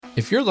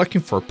If you're looking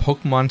for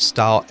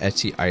Pokemon-style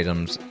Etsy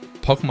items,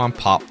 Pokemon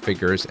Pop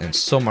figures, and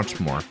so much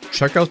more,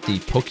 check out the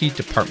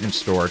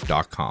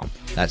PokeDepartmentStore.com.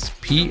 That's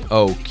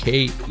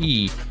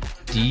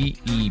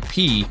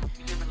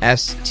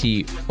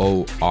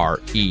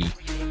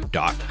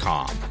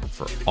PokeDepartStore.com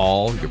for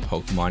all your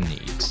Pokemon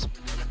needs.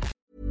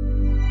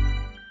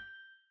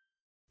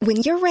 When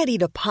you're ready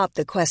to pop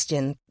the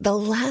question, the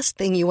last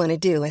thing you want to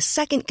do is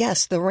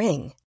second-guess the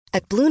ring.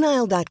 At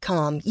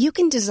BlueNile.com, you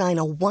can design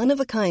a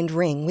one-of-a-kind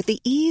ring with the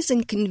ease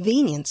and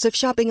convenience of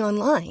shopping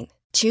online.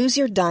 Choose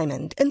your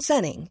diamond and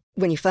setting.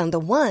 When you find the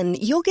one,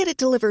 you'll get it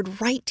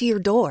delivered right to your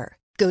door.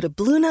 Go to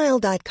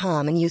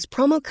BlueNile.com and use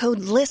promo code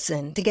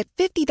LISTEN to get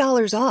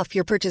 $50 off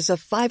your purchase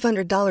of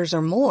 $500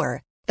 or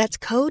more. That's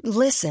code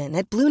LISTEN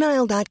at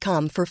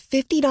BlueNile.com for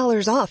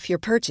 $50 off your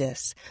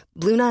purchase.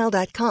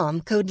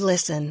 BlueNile.com, code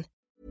LISTEN.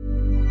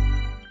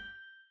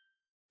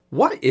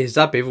 What is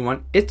up,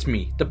 everyone? It's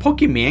me, the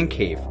Pokemon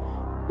Cave.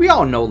 We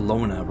all know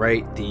Lona,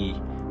 right? The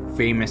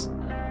famous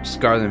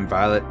Scarlet and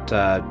Violet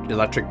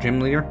electric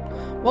gym leader.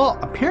 Well,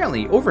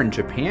 apparently over in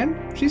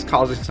Japan, she's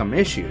causing some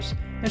issues,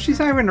 and she's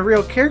not even a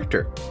real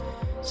character.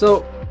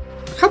 So,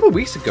 a couple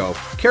weeks ago,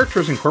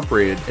 Characters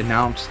Incorporated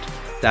announced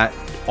that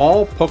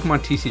all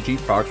Pokemon TCG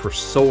products were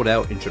sold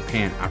out in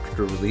Japan after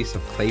the release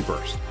of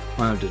Clayburst,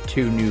 one of the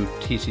two new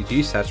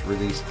TCG sets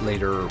released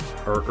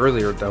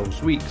earlier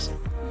those weeks.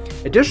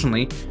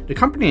 Additionally, the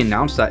company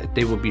announced that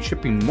they will be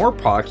shipping more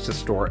products to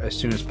store as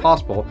soon as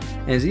possible,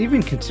 and is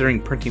even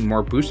considering printing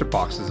more booster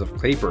boxes of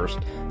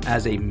Clayburst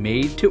as a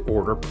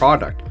made-to-order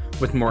product,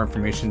 with more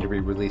information to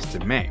be released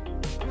in May.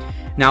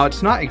 Now,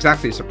 it's not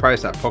exactly a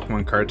surprise that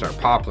Pokemon cards are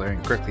popular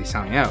and quickly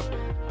selling out,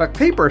 but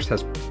Clayburst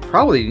has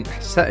probably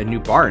set a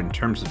new bar in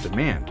terms of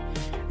demand,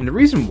 and the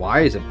reason why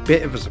is a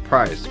bit of a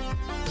surprise.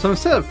 So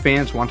instead of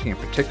fans wanting a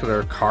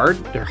particular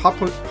card, they're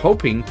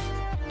hoping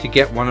to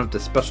get one of the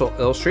special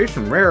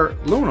illustration rare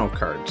Lono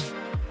cards.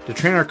 The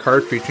trainer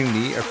card featuring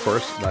the, of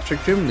course,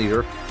 Electric Gym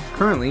Leader.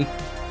 Currently,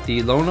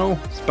 the Lono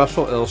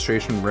special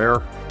illustration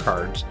rare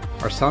cards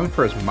are selling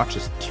for as much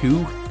as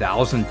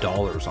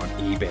 $2,000 on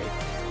eBay,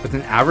 with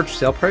an average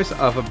sale price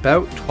of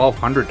about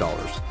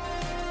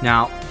 $1,200.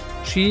 Now,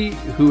 she,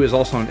 who is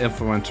also an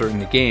influencer in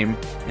the game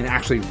and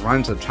actually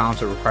runs a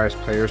challenge that requires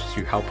players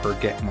to help her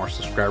get more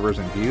subscribers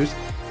and views,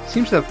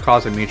 seems to have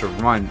caused a major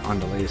run on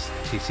the latest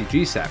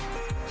TCG set.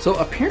 So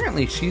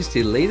apparently she's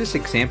the latest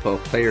example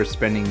of players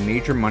spending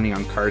major money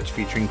on cards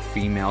featuring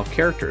female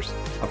characters,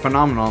 a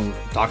phenomenon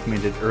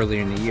documented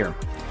earlier in the year.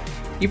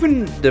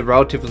 Even the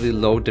relatively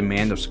low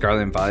demand of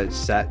Scarlet and Violet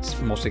set's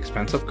most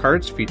expensive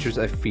cards features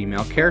a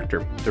female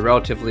character. The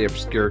relatively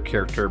obscure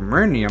character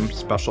Miriam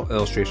special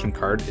illustration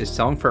card is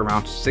selling for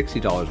around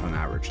 $60 on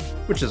average,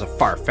 which is a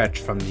far fetch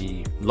from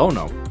the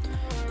Lono.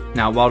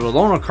 Now, while the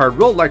Lono card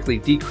will likely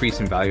decrease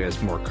in value as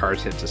more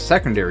cards hit the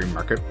secondary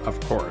market, of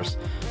course,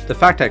 the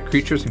fact that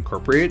Creatures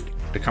Incorporated,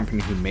 the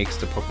company who makes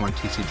the Pokemon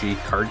TCG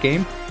card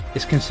game,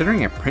 is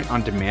considering a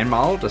print-on-demand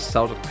model to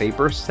sell the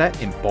Clayburst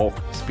set in bulk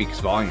speaks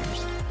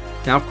volumes.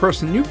 Now, of course,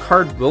 the new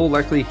card will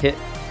likely hit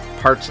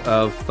parts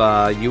of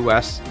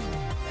US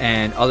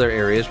and other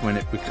areas when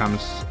it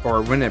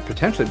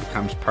potentially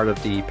becomes part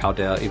of the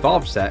Paldea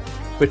Evolved set,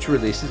 which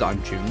releases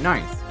on June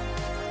 9th.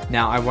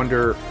 Now, I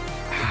wonder,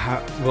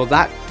 will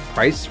that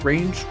price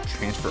range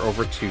transfer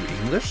over to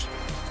English?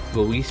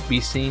 Will we be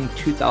seeing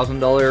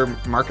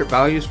 $2,000 market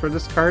values for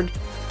this card?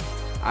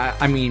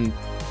 I mean,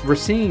 we're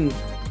seeing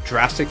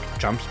drastic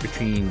jumps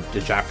between the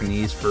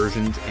Japanese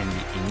versions and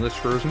the English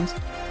versions.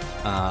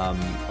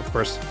 Of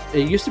course,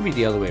 it used to be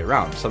the other way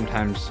around.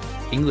 Sometimes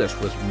English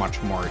was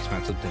much more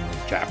expensive than the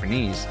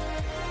Japanese.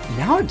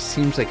 Now it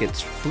seems like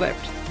it's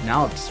flipped.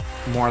 Now it's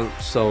more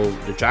so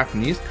the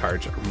Japanese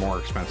cards are more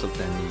expensive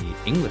than the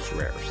English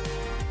rares.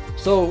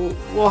 So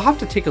we'll have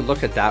to take a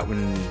look at that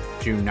when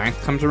June 9th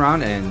comes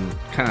around and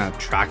kind of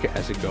track it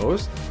as it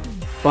goes.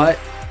 But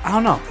I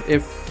don't know,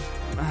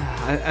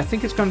 I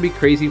think it's going to be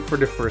crazy for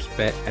the first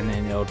bit, and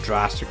then it'll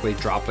drastically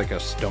drop like a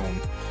stone.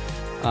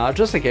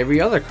 Just like every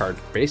other card,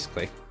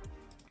 basically.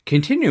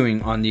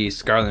 Continuing on the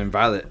Scarlet and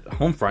Violet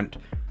home front,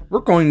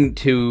 we're going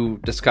to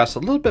discuss a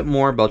little bit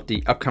more about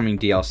the upcoming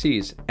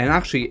DLCs, and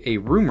actually a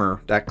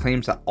rumor that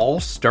claims that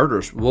all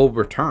starters will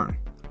return.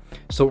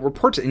 So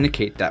reports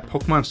indicate that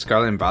Pokemon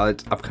Scarlet and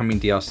Violet's upcoming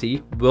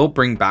DLC will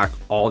bring back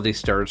all the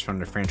starters from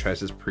the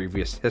franchise's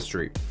previous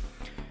history.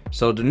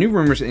 So the new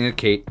rumors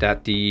indicate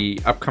that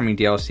the upcoming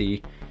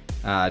DLC,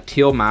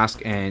 Teal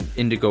Mask and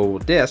Indigo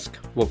Disc,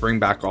 will bring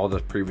back all the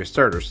previous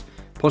starters,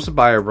 posted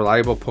by a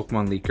reliable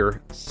Pokemon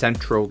leaker,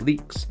 Centro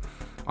Leaks,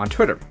 on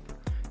Twitter.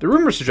 The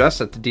rumor suggests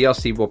that the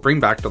DLC will bring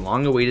back the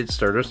long-awaited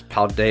starters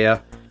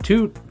Paldea,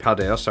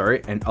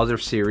 and other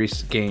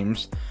series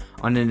games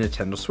on the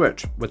Nintendo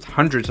Switch, with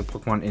hundreds of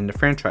Pokemon in the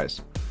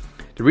franchise.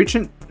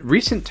 The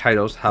recent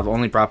titles have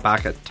only brought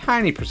back a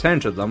tiny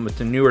percentage of them with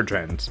the newer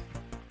gens.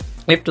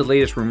 If the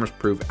latest rumors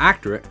prove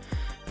accurate,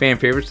 fan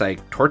favorites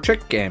like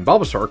Torchic and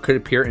Bulbasaur could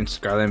appear in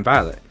Scarlet and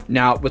Violet.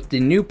 Now, with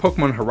the new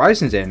Pokemon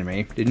Horizons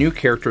anime, the new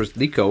characters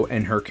Liko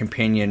and her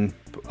companion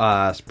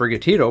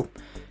Sprigatito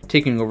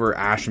taking over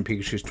Ash and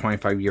Pikachu's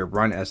 25-year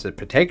run as the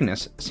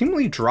protagonist,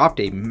 seemingly dropped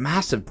a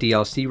massive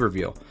DLC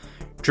reveal.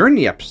 During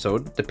the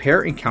episode, the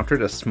pair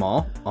encountered a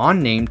small,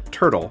 unnamed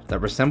turtle that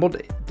resembled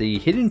the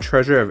hidden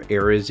treasure of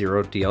Area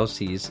Zero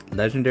DLC's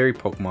legendary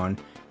Pokemon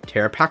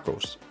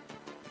Terrapacos.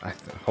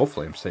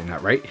 Hopefully I'm saying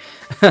that right.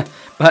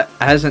 But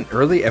as an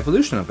early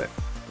evolution of it.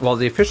 While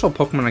the official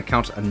Pokemon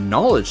accounts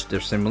acknowledge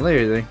their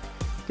similarity,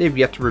 they've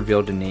yet to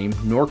reveal the name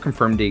nor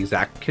confirm the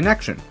exact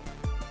connection.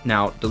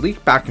 Now, the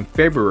leak back in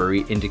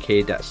February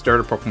indicated that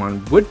starter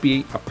Pokemon would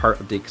be a part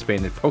of the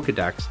expanded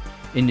Pokédex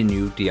in the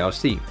new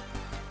DLC.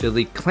 The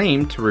leak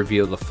claimed to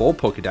reveal the full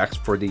Pokédex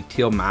for the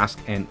Teal Mask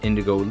and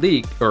Indigo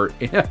League, or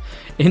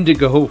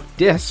Indigo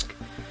Disc,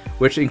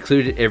 which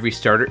included every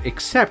starter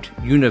except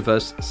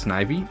Univa's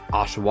Snivy,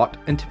 Oshawott,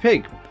 and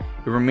Tepig.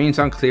 It remains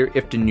unclear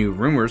if the new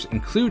rumors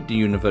include the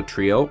Univa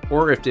trio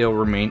or if they'll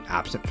remain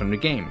absent from the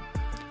game.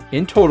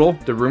 In total,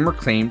 the rumor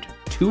claimed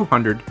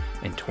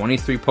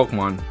 223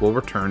 Pokemon will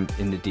return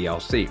in the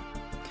DLC.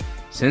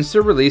 Since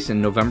their release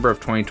in November of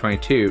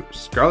 2022,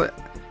 Scarlet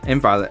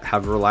and Violet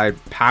have relayed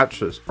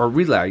patches,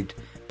 and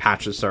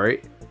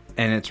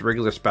its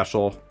regular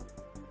special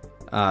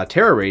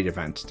Terra Raid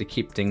events to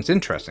keep things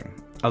interesting.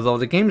 Although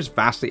the game has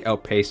vastly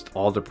outpaced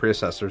all the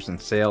predecessors in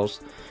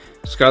sales,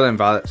 Scarlet and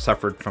Violet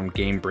suffered from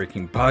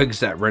game-breaking bugs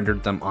that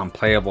rendered them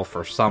unplayable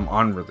for some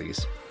on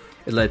release.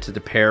 It led to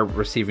the pair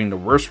receiving the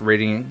worst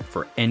rating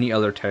for any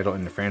other title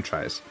in the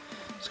franchise.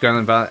 Scarlet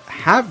and Violet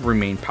have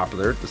remained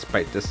popular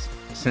despite this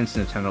since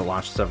Nintendo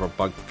launched several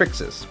bug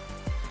fixes.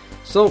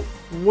 So,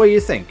 what do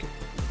you think?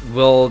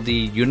 Will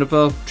the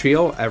Univa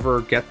trio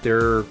ever get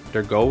their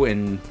go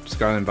in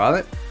Scarlet and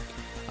Violet?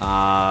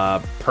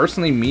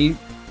 Personally,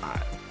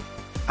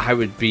 it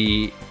would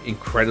be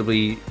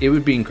incredibly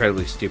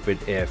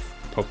stupid if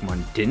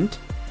Pokemon didn't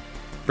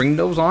bring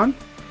those on.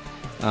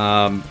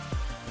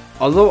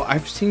 Although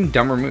I've seen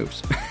dumber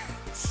moves.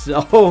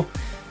 So,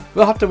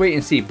 we'll have to wait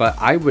and see. But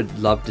I would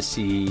love to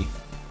see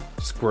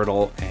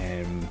Squirtle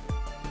and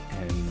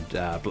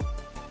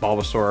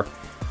Bulbasaur.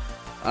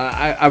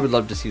 I would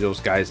love to see those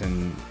guys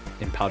in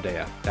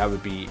Paldea. That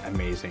would be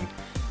amazing.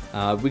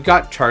 We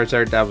got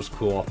Charizard, that was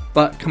cool.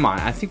 But come on,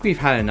 I think we've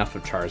had enough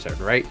of Charizard,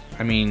 right?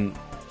 I mean,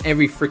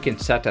 every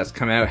freaking set that's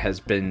come out has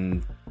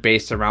been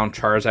based around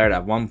Charizard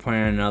at one point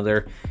or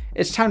another.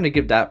 It's time to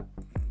give that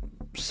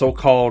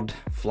so-called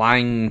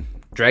flying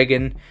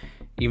dragon,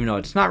 even though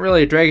it's not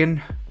really a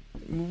dragon,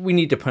 we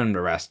need to put him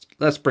to rest.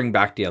 Let's bring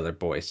back the other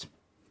boys.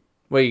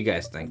 What do you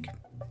guys think?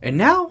 And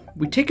now,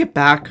 we take it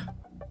back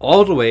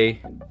all the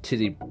way to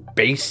the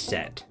base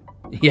set.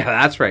 Yeah,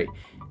 that's right.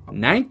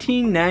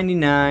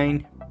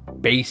 1999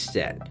 base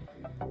set.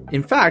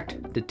 In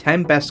fact, the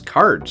 10 best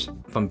cards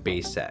from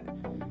base set.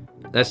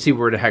 Let's see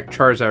where the heck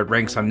Charizard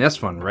ranks on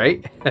this one,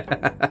 right?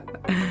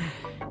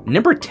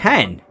 Number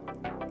 10,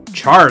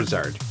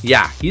 Charizard.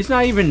 Yeah, he's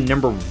not even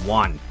number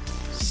 1.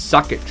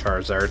 Suck it,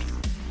 Charizard.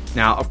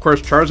 Now, of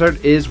course,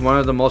 Charizard is one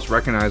of the most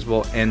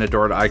recognizable and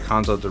adored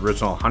icons of the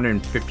original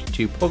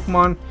 152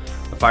 Pokemon.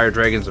 The Fire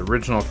Dragon's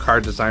original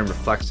card design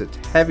reflects its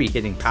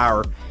heavy-hitting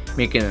power,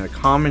 making it a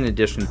common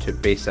addition to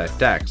base set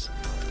decks.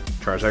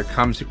 Charizard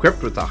comes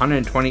equipped with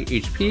 120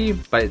 HP,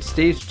 but its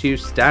Stage 2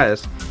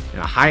 status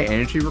and a high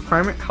energy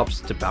requirement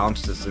helps to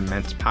balance this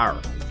immense power.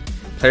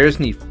 Players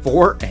need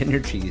 4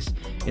 energies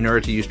in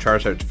order to use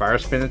Charizard's Fire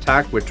Spin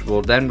attack, which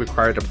will then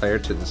require the player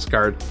to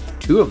discard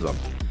 2 of them.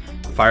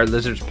 Fire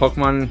Lizard's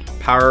Pokemon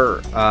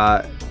power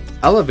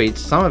elevates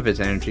some of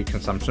its energy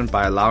consumption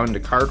by allowing the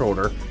card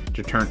holder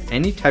to turn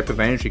any type of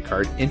energy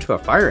card into a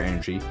fire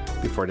energy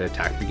before the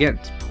attack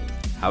begins.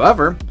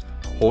 However,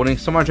 holding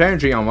so much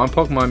energy on one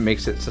Pokemon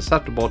makes it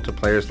susceptible to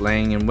players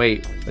laying in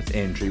wait with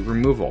energy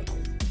removal.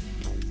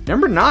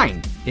 Number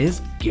 9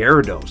 is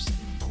Gyarados.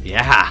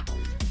 Yeah,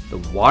 the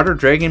Water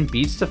Dragon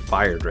beats the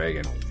Fire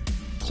Dragon.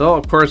 So,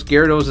 of course,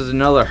 Gyarados is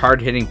another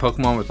hard-hitting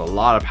Pokemon with a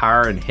lot of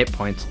power and hit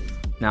points.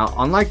 Now,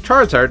 unlike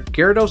Charizard,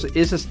 Gyarados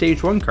is a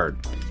Stage 1 card,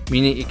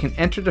 meaning it can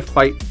enter the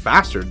fight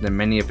faster than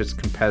many of its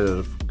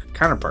competitive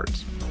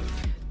counterparts.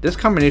 This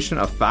combination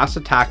of fast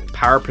attack,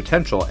 power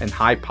potential, and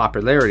high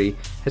popularity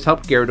has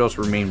helped Gyarados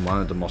remain one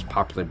of the most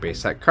popular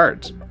base set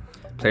cards.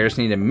 Players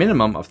need a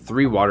minimum of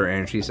 3 water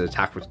energies to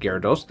attack with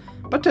Gyarados,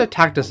 but the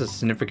attack does a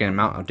significant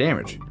amount of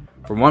damage.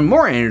 For 1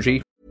 more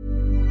energy...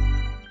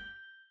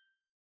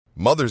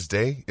 Mother's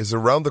Day is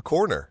around the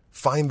corner.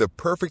 Find the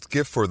perfect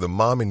gift for the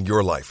mom in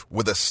your life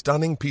with a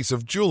stunning piece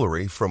of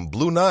jewelry from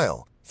Blue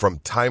Nile. From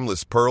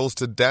timeless pearls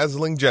to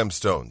dazzling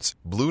gemstones,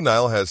 Blue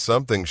Nile has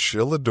something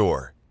she'll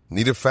adore.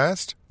 Need it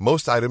fast?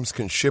 Most items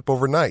can ship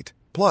overnight.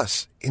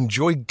 Plus,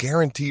 enjoy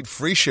guaranteed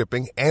free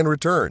shipping and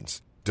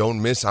returns.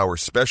 Don't miss our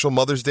special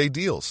Mother's Day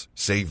deals.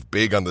 Save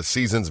big on the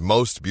season's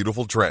most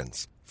beautiful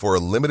trends. For a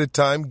limited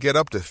time, get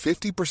up to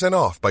 50%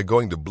 off by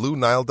going to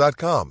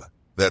BlueNile.com.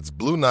 That's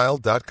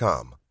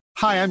BlueNile.com.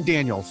 Hi, I'm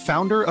Daniel,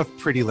 founder of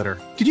Pretty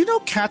Litter. Did you know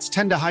cats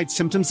tend to hide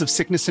symptoms of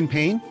sickness and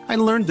pain? I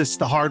learned this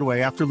the hard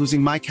way after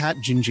losing my cat,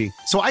 Gingy.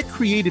 So I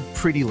created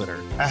Pretty Litter,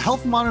 a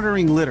health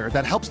monitoring litter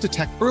that helps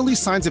detect early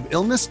signs of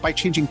illness by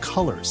changing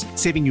colors,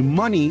 saving you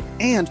money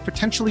and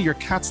potentially your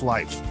cat's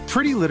life.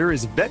 Pretty Litter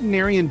is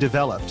veterinarian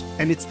developed,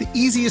 and it's the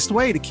easiest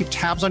way to keep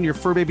tabs on your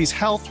fur baby's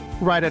health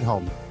right at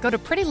home. Go to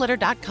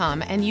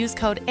prettylitter.com and use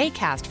code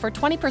ACAST for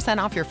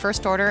 20% off your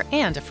first order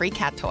and a free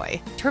cat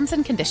toy. Terms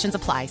and conditions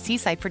apply. See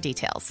site for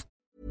details.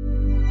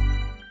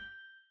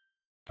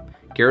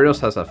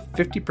 Gyarados has a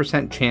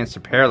 50% chance to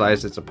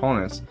paralyze its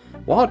opponents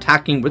while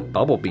attacking with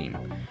Bubble Beam.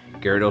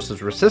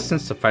 Gyarados'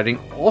 resistance to fighting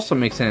also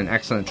makes it an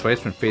excellent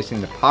choice when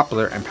facing the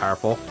popular and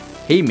powerful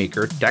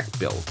Haymaker deck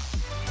build.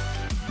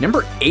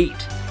 Number 8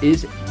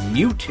 is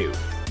Mewtwo.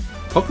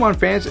 Pokemon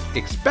fans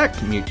expect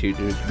Mewtwo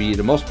to be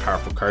the most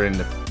powerful card in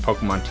the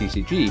Pokemon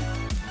TCG.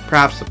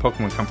 Perhaps the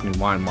Pokemon Company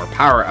wanted more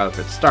power out of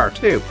its star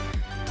too.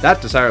 That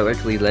desire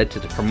likely led to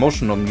the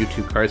promotional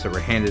Mewtwo cards that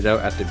were handed out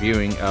at the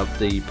viewing of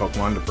the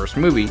Pokemon the First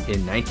movie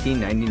in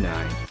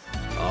 1999.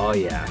 Oh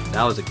yeah,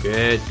 that was a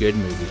good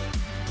movie.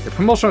 The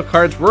promotional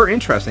cards were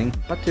interesting,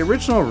 but the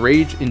original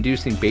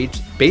rage-inducing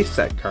base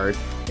set card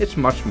is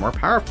much more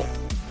powerful.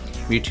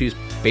 Mewtwo's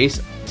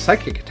base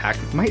psychic attack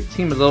might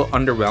seem a little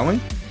underwhelming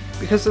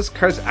because this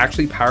card's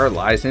actually power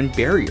lies in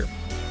Barrier.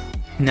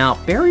 Now,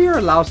 Barrier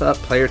allows a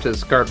player to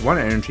discard one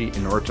energy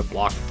in order to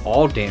block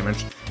all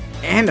damage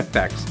and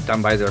effects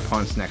done by their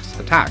opponent's next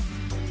attack.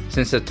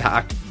 Since the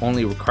attack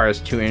only requires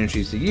 2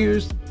 energies to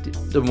use,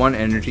 the one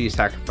energy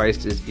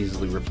sacrificed is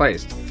easily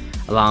replaced,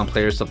 allowing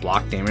players to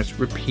block damage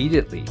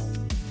repeatedly.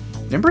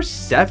 Number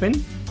 7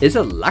 is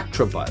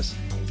Electabuzz.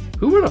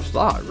 Who would have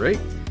thought, right?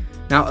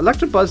 Now,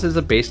 Electabuzz is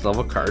a base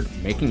level card,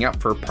 making up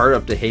for part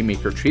of the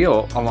Haymaker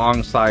trio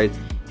alongside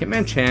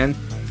Hitmonchan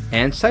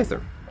and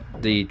Scyther,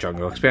 the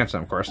jungle expansion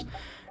of course.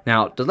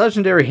 Now, the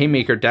legendary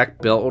Haymaker deck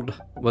build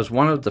was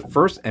one of the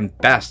first and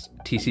best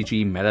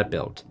TCG meta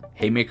builds.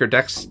 Haymaker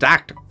decks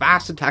stacked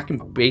fast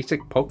attacking basic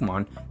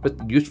Pokemon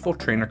with useful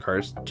trainer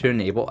cards to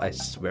enable a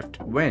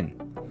swift win.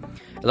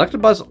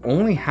 Electabuzz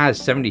only has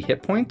 70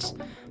 hit points,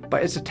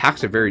 but its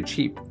attacks are very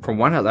cheap. For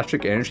 1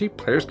 electric energy,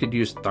 players could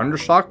use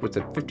Thundershock with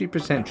a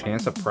 50%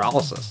 chance of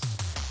paralysis.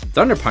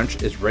 Thunder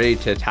Punch is ready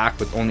to attack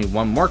with only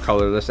 1 more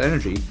colorless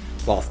energy,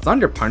 while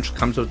Thunder Punch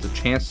comes with the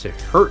chance to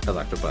hurt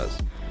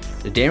Electabuzz.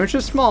 The damage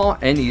is small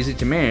and easy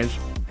to manage,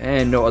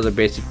 and no other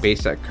basic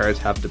base set cards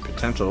have the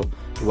potential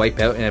to wipe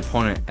out an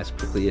opponent as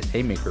quickly as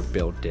Haymaker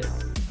build did.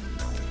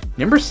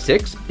 Number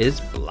 6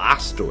 is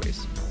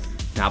Blastoise.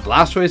 Now,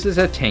 Blastoise is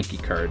a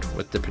tanky card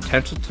with the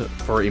potential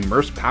for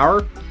immerse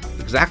power,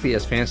 exactly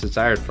as fans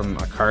desired from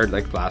a card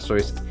like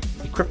Blastoise,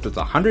 equipped with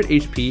 100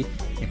 HP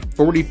and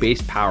 40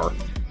 base power.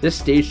 This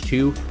Stage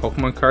 2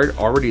 Pokemon card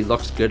already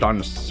looks good on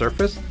the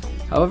surface.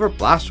 However,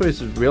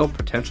 Blastoise's real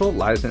potential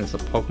lies in its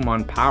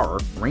Pokemon power,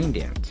 Rain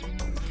Dance.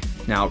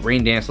 Now,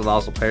 Rain Dance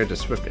allows the player to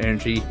swift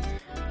energy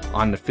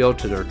on the field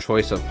to their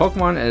choice of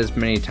Pokemon as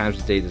many times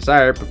as they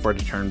desire before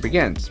the turn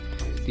begins.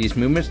 These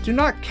movements do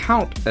not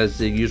count as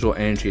the usual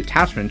energy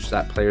attachments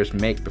that players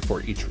make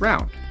before each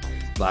round.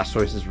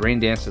 Blastoise's Rain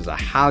Dance is a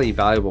highly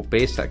valuable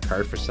base set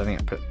card for setting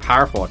up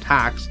powerful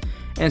attacks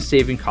and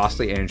saving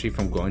costly energy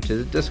from going to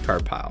the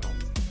discard pile.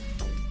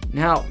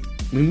 Now,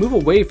 we move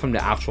away from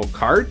the actual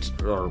cards,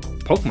 or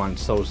Pokemon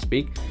so to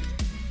speak,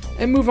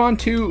 and move on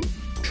to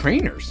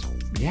trainers.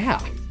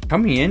 Yeah,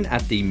 coming in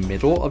at the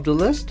middle of the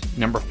list,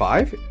 number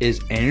 5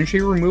 is energy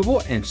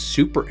removal and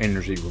super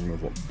energy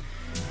removal.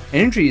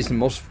 Energy is the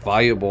most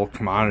valuable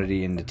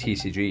commodity in the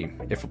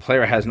TCG. If a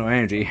player has no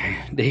energy,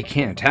 they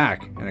can't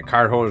attack, and a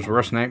card holder's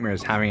worst nightmare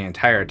is having an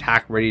entire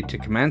attack ready to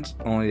commence,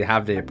 only to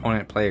have the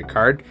opponent play a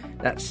card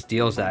that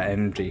steals that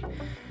energy.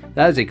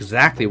 That is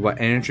exactly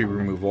what energy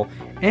removal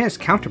and its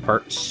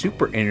counterpart,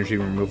 super energy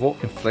removal,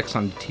 inflicts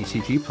on the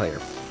TCG player.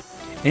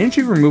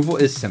 Energy removal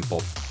is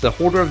simple. The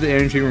holder of the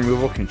energy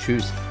removal can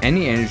choose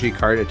any energy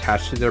card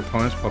attached to their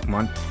opponent's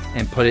Pokemon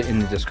and put it in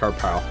the discard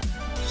pile.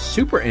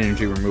 Super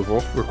energy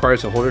removal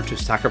requires the holder to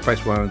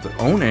sacrifice one of their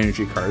own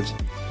energy cards,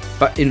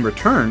 but in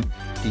return,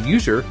 the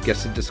user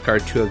gets to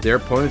discard 2 of their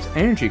opponent's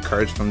energy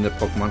cards from the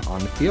Pokemon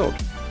on the field.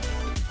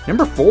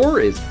 Number 4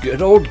 is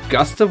good old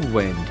Gust of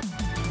Wind.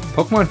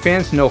 Pokemon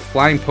fans know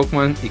flying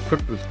Pokemon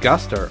equipped with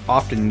Gust are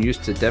often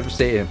used to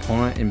devastate an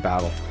opponent in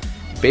battle.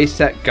 Base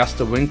set Gust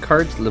of Wind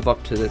cards live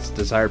up to its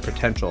desired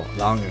potential,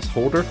 allowing its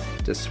holder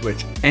to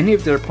switch any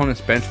of their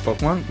opponent's bench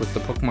Pokemon with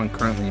the Pokemon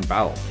currently in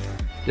battle.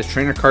 This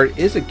trainer card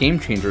is a game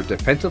changer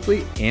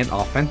defensively and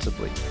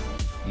offensively.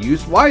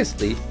 Used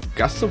wisely,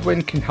 Gust of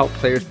Wind can help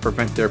players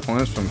prevent their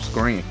opponents from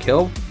scoring a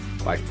kill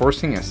by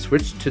forcing a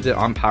switch to the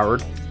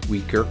unpowered,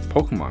 weaker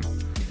Pokemon.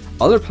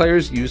 Other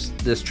players use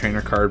this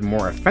trainer card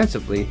more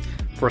offensively,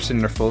 forcing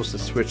their foes to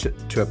switch it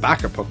to a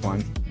backup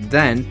Pokemon.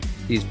 Then,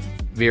 these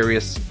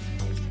various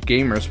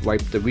gamers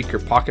wipe the weaker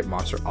pocket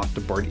monster off the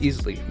board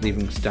easily,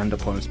 leaving stunned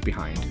opponents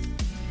behind.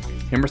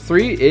 Number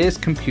 3 is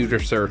Computer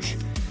Search.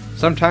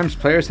 Sometimes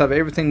players have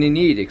everything they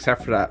need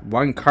except for that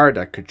one card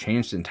that could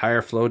change the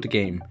entire flow of the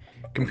game.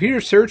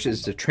 Computer Search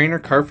is the trainer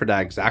card for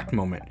that exact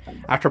moment.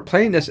 After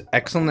playing this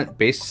excellent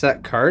base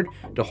set card,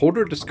 the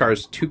holder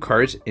discards 2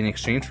 cards in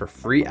exchange for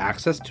free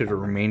access to the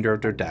remainder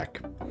of their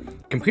deck.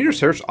 Computer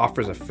Search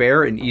offers a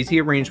fair and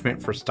easy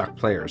arrangement for stuck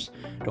players.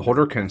 The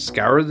holder can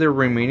scour their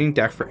remaining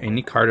deck for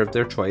any card of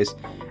their choice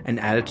and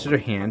add it to their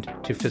hand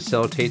to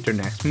facilitate their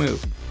next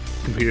move.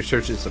 Computer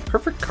Search is the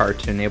perfect card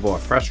to enable a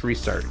fresh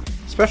restart,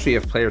 especially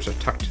if players have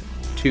tucked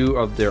 2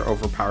 of their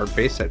overpowered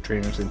base set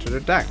trainers into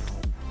their deck.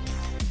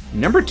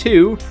 Number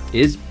 2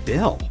 is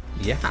Bill.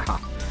 Yeah,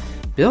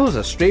 Bill is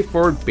a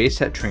straightforward base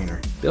set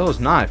trainer. Bill is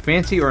not a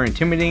fancy or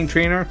intimidating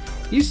trainer,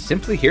 he's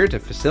simply here to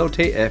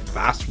facilitate a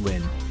fast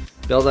win.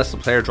 Bill lets the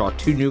player draw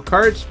 2 new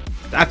cards,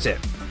 that's it.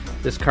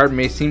 This card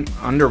may seem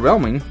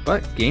underwhelming,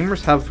 but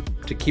gamers have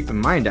to keep in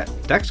mind that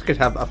decks could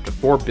have up to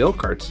 4 Bill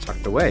cards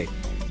tucked away,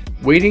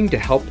 waiting to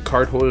help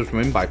card holders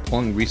win by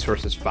pulling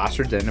resources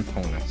faster than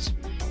opponents.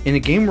 In a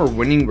game where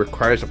winning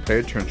requires a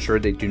player to ensure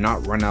they do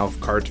not run out of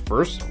cards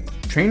first,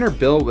 Trainer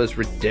Bill was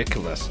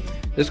ridiculous.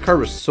 This card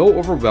was so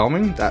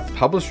overwhelming that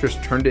publishers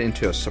turned it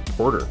into a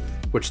supporter,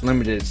 which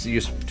limited its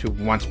use to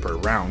once per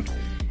round.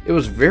 It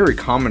was very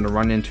common to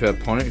run into an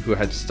opponent who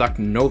had stuck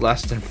no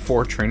less than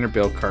 4 Trainer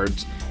Bill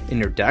cards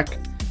in their deck.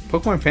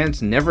 Pokemon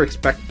fans never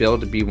expect Bill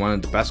to be one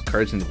of the best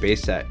cards in the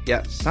base set,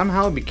 yet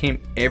somehow it became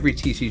every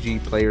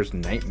TCG player's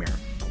nightmare.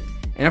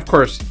 And of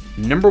course,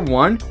 number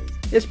 1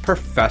 is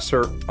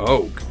Professor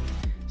Oak.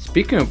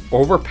 Speaking of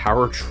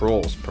overpowered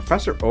trolls,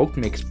 Professor Oak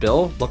makes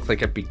Bill look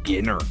like a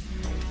beginner.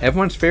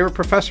 Everyone's favorite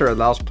professor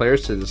allows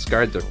players to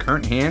discard their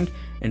current hand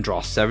and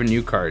draw 7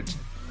 new cards.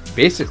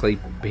 Basically,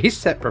 base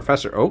set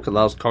Professor Oak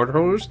allows card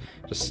holders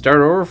to start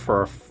over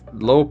for a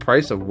low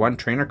price of 1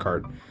 trainer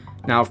card.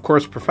 Now, of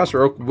course,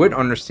 Professor Oak would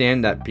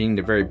understand that being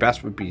the very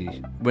best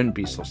wouldn't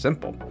be so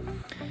simple.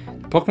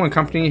 The Pokemon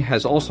Company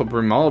has also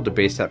remodeled the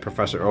base set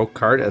Professor Oak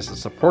card as a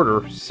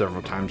supporter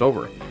several times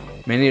over.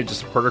 Many of the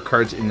supporter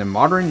cards in the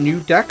modern new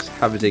decks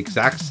have the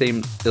exact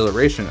same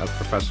iteration of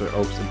Professor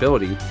Oak's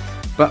ability,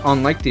 but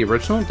unlike the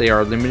original, they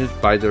are limited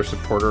by their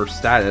supporter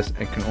status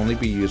and can only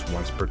be used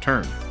once per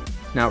turn.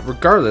 Now,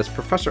 regardless,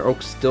 Professor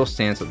Oak still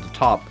stands at the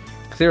top,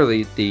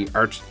 clearly the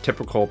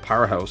archetypical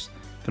powerhouse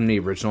from the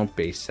original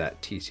base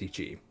set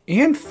TCG.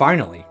 And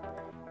finally,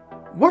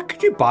 what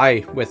could you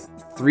buy with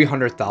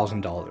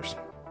 $300,000?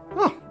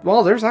 Oh,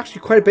 well, there's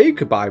actually quite a bit you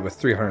could buy with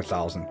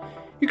 $300,000.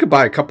 You could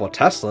buy a couple of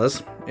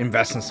Teslas,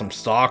 invest in some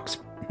stocks,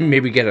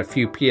 maybe get a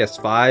few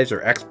PS5s or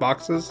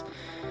Xboxes.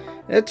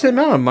 It's an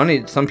amount of money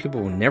that some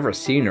people will never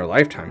see in their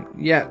lifetime,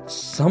 yet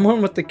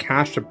someone with the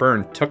cash to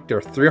burn took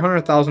their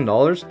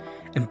 $300,000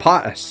 and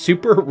bought a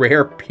super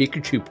rare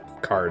Pikachu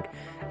card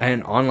at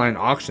an online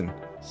auction.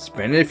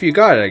 Spend it if you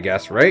got it, I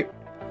guess, right?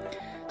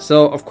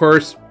 So, of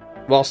course,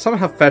 while some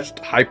have fetched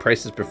high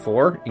prices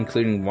before,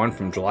 including one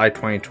from July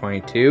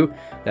 2022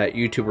 that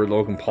YouTuber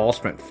Logan Paul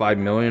spent $5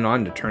 million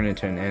on to turn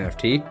into an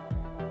NFT,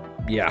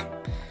 yeah,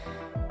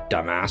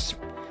 dumbass.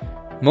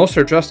 Most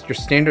are just your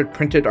standard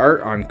printed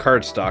art on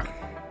cardstock.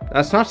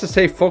 That's not to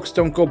say folks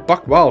don't go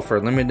buck wild for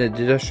a limited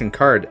edition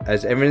card,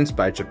 as evidenced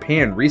by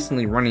Japan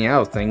recently running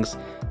out of things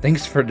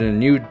thanks for the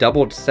new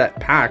doubled set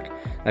pack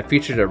that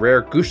featured a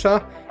rare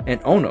Gusha and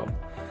Ono.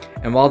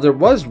 And while there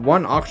was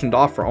one auctioned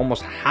off for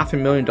almost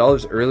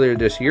 $500,000 earlier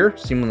this year,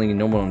 seemingly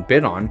no one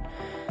bid on,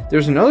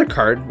 there's another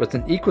card with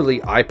an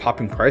equally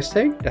eye-popping price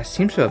tag that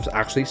seems to have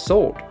actually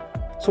sold.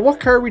 So what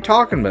card are we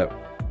talking about?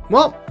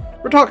 Well,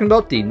 we're talking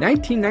about the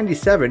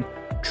 1997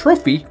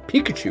 Trophy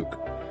Pikachu,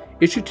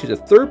 issued to the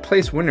 3rd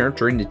place winner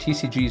during the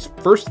TCG's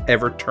first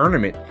ever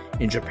tournament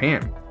in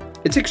Japan.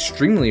 It's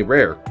extremely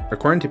rare.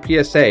 According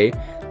to PSA,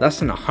 less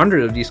than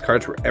 100 of these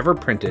cards were ever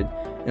printed,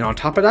 and on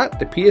top of that,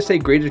 the PSA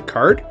graded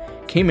card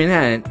came in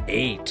at an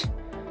 8.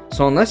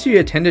 So unless you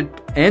attended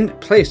and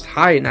placed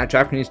high in that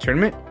Japanese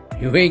tournament,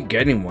 you ain't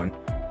getting one.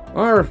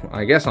 Or,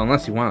 I guess,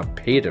 unless you want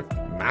to pay the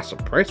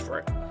massive price for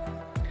it.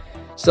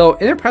 So,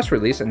 in a press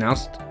release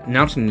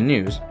announcing the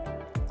news,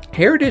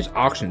 Heritage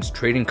Auctions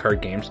Trading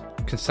Card Games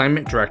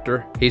consignment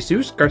director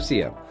Jesus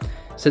Garcia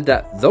said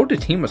that though the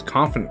team was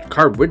confident the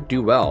card would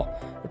do well,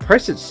 the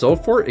price it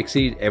sold for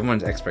exceeded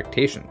everyone's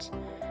expectations.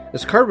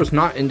 This card was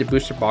not in the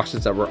booster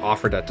boxes that were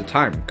offered at the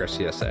time,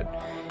 Garcia said.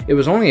 It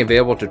was only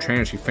available to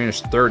trainers who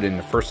finished 3rd in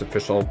the first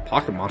official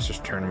Pocket Monsters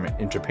tournament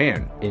in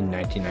Japan in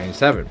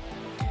 1997.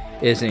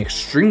 It is an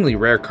extremely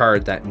rare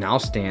card that now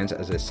stands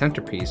as a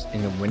centerpiece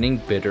in the winning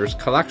bidder's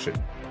collection.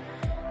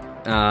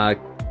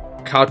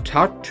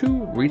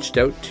 Kautatu reached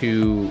out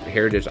to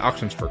Heritage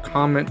Auctions for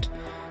comment.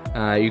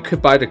 You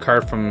could buy the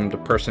card from the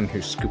person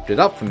who scooped it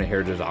up from the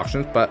Heritage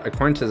Auctions, but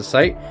according to the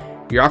site,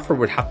 your offer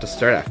would have to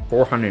start at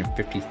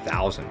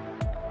 $450,000.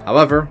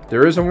 However,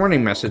 there is a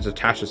warning message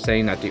attached to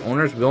saying that the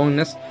owner's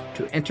willingness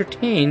to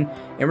entertain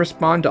and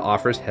respond to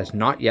offers has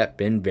not yet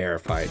been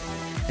verified.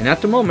 And at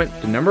the moment,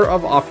 the number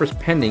of offers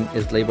pending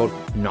is labeled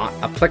not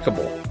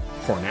applicable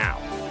for now.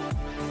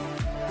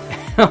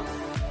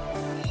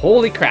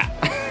 Holy crap.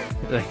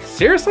 Like,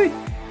 seriously?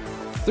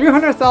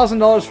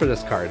 $300,000 for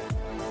this card.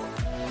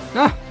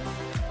 At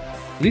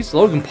least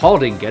Logan Paul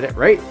didn't get it,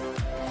 right?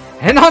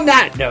 And on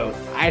that note,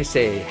 I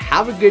say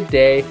have a good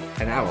day,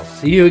 and I will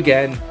see you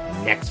again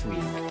next week.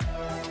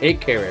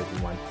 Take care,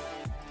 everyone.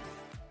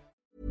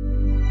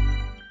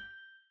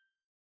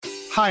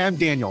 Hi, I'm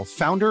Daniel,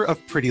 founder of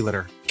Pretty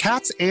Litter.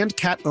 Cats and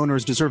cat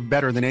owners deserve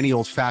better than any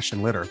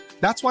old-fashioned litter.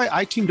 That's why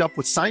I teamed up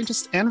with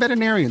scientists and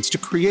veterinarians to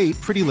create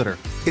Pretty Litter.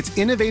 Its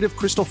innovative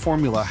crystal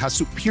formula has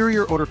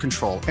superior odor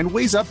control and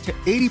weighs up to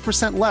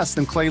 80% less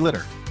than clay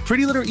litter.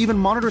 Pretty Litter even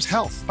monitors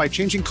health by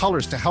changing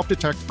colors to help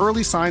detect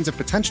early signs of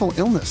potential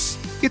illness.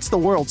 It's the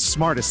world's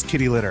smartest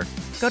kitty litter.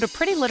 Go to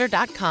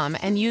prettylitter.com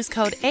and use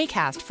code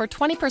ACAST for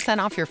 20%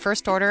 off your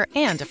first order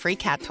and a free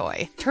cat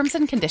toy. Terms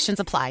and conditions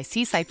apply.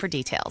 See site for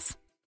details.